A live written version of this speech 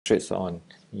demonstrate on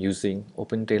using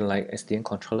OpenDaylight SDN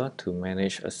Controller to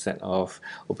manage a set of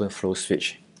OpenFlow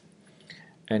switch.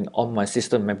 And on my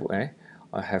system MacBook Air,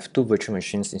 I have two virtual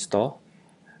machines installed.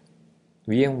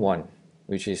 VM1,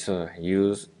 which is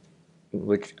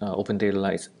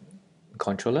OpenDaylight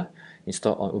controller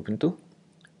installed on Ubuntu,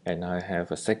 and I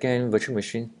have a second virtual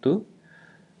machine too,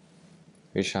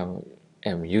 which I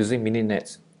am using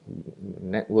Mininet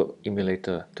network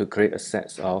emulator to create a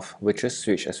set of virtual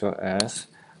switch as well as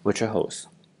virtual host.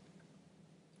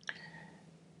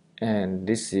 And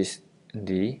this is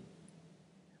the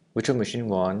virtual machine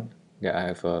 1 that I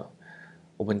have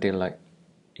OpenDaylight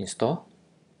installed,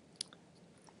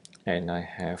 and I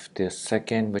have the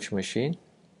second virtual machine,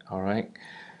 alright,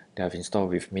 that I've installed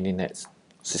with Mininet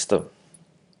system.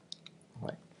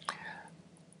 Right.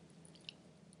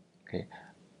 Okay.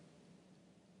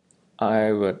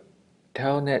 I will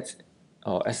telnet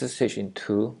or SSH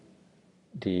into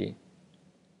the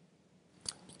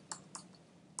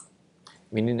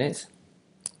Mininet.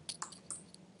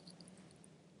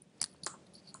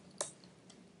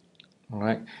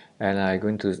 Alright, and I'm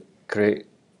going to create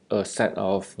a set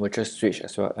of virtual switch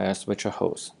as well as virtual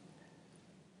host.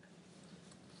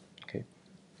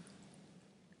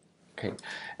 Okay,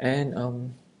 and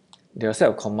there are a set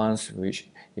of commands which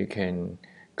you can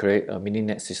create a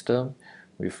Mininet system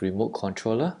with remote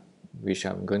controller, which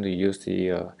I'm going to use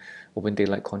the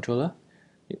OpenDaylight controller,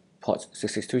 port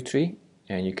 6633,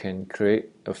 and you can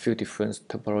create a few different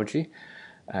topology.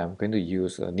 I'm going to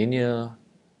use linear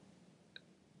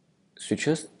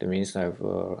switches. That means I have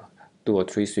 2 or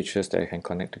 3 switches that I can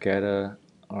connect together,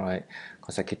 alright,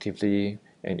 consecutively,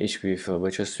 and each with a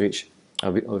virtual switch,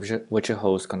 a virtual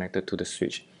host connected to the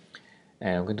switch.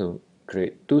 And I'm going to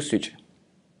create 2 switches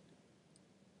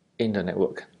in the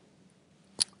network.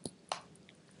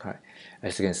 Alright,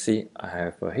 as you can see, I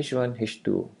have H1,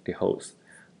 H2, the host,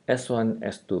 S1,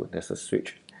 S2, that's a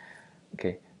switch.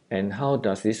 Okay, and how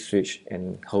does this switch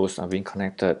and host are being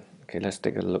connected? Okay, let's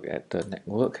take a look at the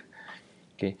network.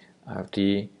 Okay, I have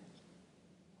the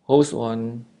host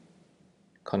 1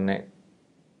 connect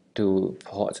to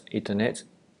port Ethernet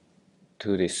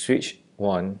to the switch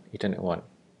 1, Ethernet 1.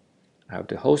 I have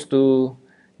the host 2,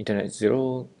 Ethernet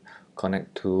 0,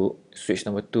 connect to switch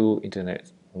number 2,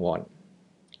 Ethernet 1.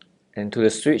 And to the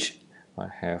switch, I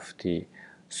have the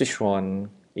switch 1,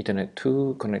 Ethernet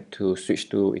 2, connect to switch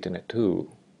 2, Ethernet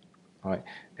 2. Alright,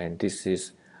 and this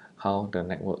is how the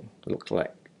network looks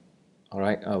like.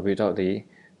 Alright, without the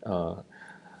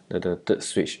third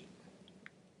switch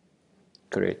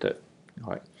created.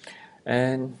 Alright,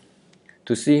 and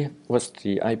to see what's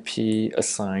the IP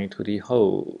assigned to the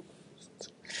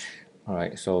host.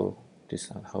 Alright, so this is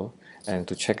the host, and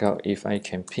to check out if I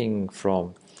can ping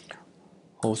from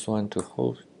host 1 to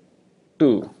host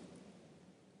 2.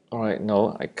 Alright,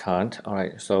 no, I can't.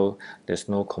 Alright, so there's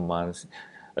no commands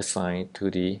assigned to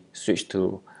the switch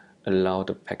to allow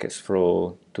the packets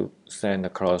flow to send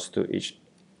across to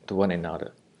one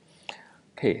another.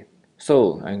 Okay,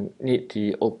 so I need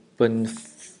the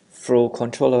OpenFlow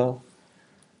controller,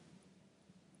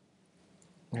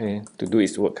 okay, to do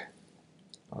its work.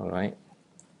 Alright.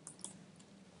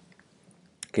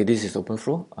 Okay, this is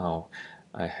OpenFlow.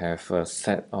 I have a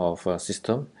set of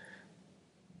system.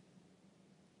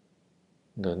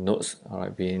 The nodes are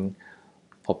being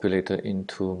populated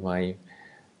into my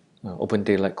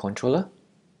OpenDaylight controller.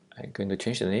 I'm going to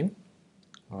change the name,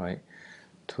 alright,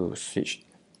 to switch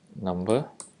number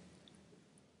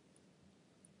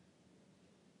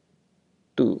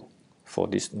 2 for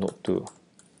this node 2.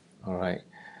 Alright.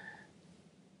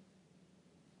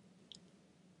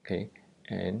 Okay,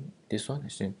 and this one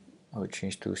I will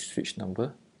change to switch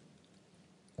number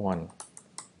 1.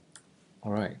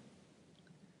 Alright.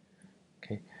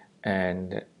 Okay,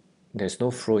 and there's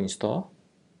no flow installed,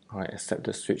 alright, except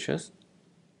the switches.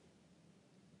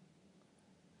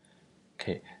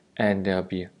 Okay, and there'll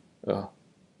be a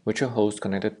virtual host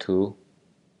connected to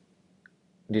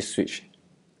this switch.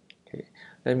 Okay,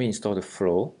 let me install the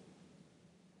flow.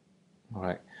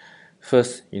 Alright,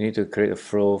 first you need to create a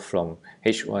flow from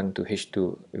H1 to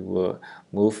H2. It will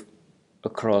move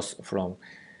across from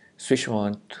switch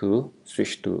 1 to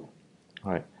switch 2.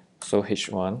 Alright, so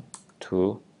H1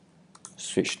 to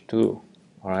switch 2.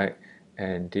 Alright,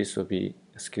 and this will be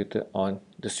executed on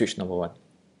the switch number 1.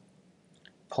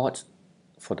 Port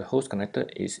for the host connector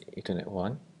is Ethernet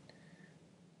 1.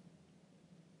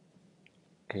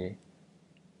 Okay,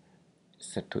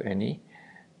 set to any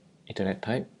Ethernet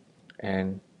type,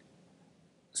 and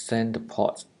send the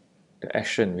port, the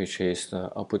action, which is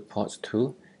the output port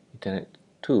to Ethernet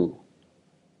 2.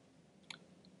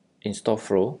 Install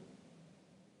flow,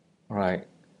 right,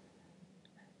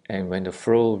 and when the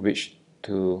flow reach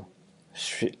to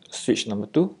switch number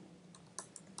 2,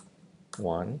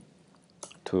 1,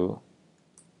 2,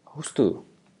 host 2,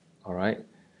 alright,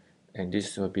 and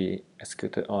this will be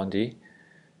executed on the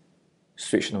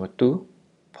switch number 2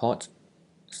 port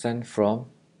sent from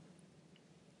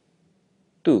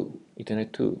 2,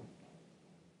 Ethernet 2,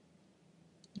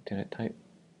 Ethernet type,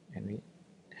 and we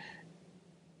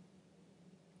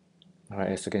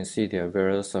alright, as you can see, there are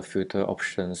various filter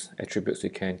options, attributes you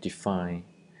can define,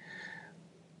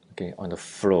 okay, on the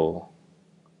flow.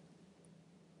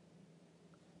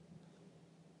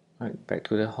 Alright, back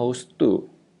to the host 2,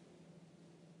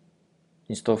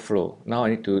 install flow. Now I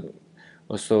need to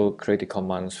also create the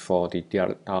commands for the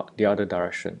other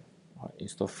direction. Alright,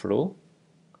 install flow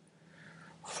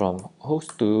from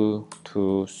host 2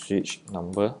 to switch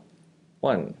number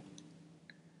 1.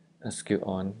 Execute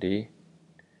on the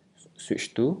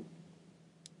switch 2.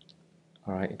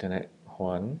 Alright, Ethernet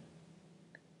 1,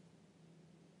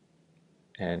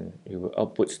 and you will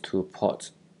output to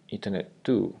port Ethernet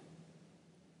 2.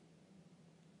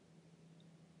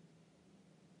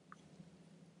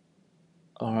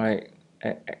 Alright,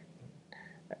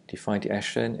 define the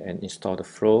action and install the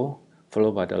flow,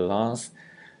 followed by the last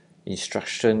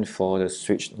instruction for the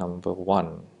switch number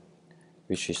 1,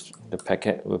 which is the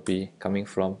packet will be coming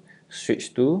from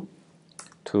switch 2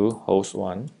 to host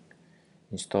 1,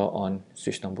 install on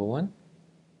switch number 1,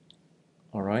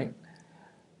 alright,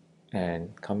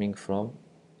 and coming from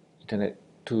Ethernet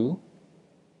 2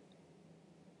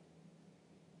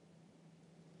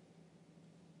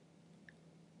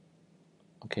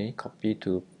 okay, copy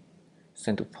to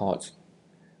send to ports,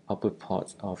 output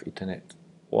ports of Ethernet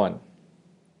 1.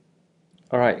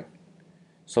 Alright,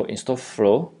 so install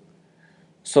flow.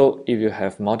 So if you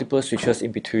have multiple switches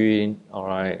in between,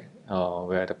 alright,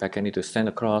 where the packet need to send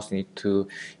across, you need to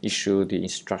issue the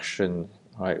instruction,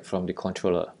 right, from the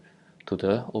controller to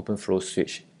the OpenFlow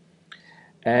switch.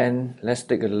 And let's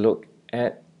take a look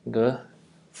at the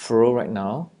flow right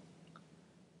now.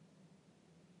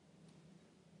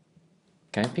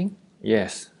 Can I ping?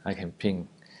 Yes, I can ping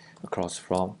across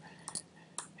from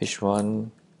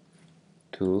H1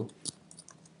 to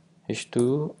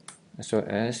H2 as well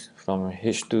as from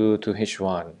H2 to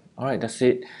H1. Alright, that's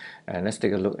it. And let's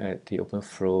take a look at the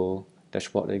OpenFlow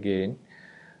dashboard again.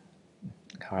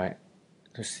 Alright,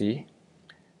 to see.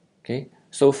 Okay,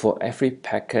 so for every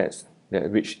packet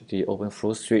that reach the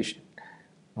OpenFlow switch,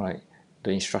 right,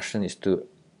 the instruction is to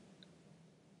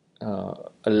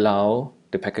allow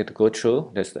the packet to go through.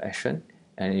 That's the action,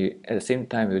 and you, at the same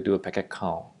time you do a packet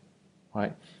count,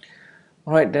 right?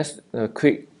 Alright, that's a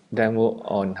quick demo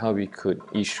on how we could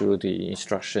issue the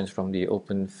instructions from the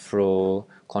OpenFlow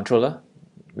controller,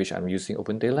 which I'm using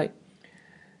OpenDaylight,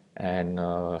 and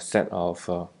a set of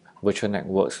virtual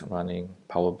networks running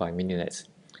powered by Mininet.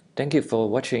 Thank you for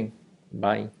watching.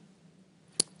 Bye.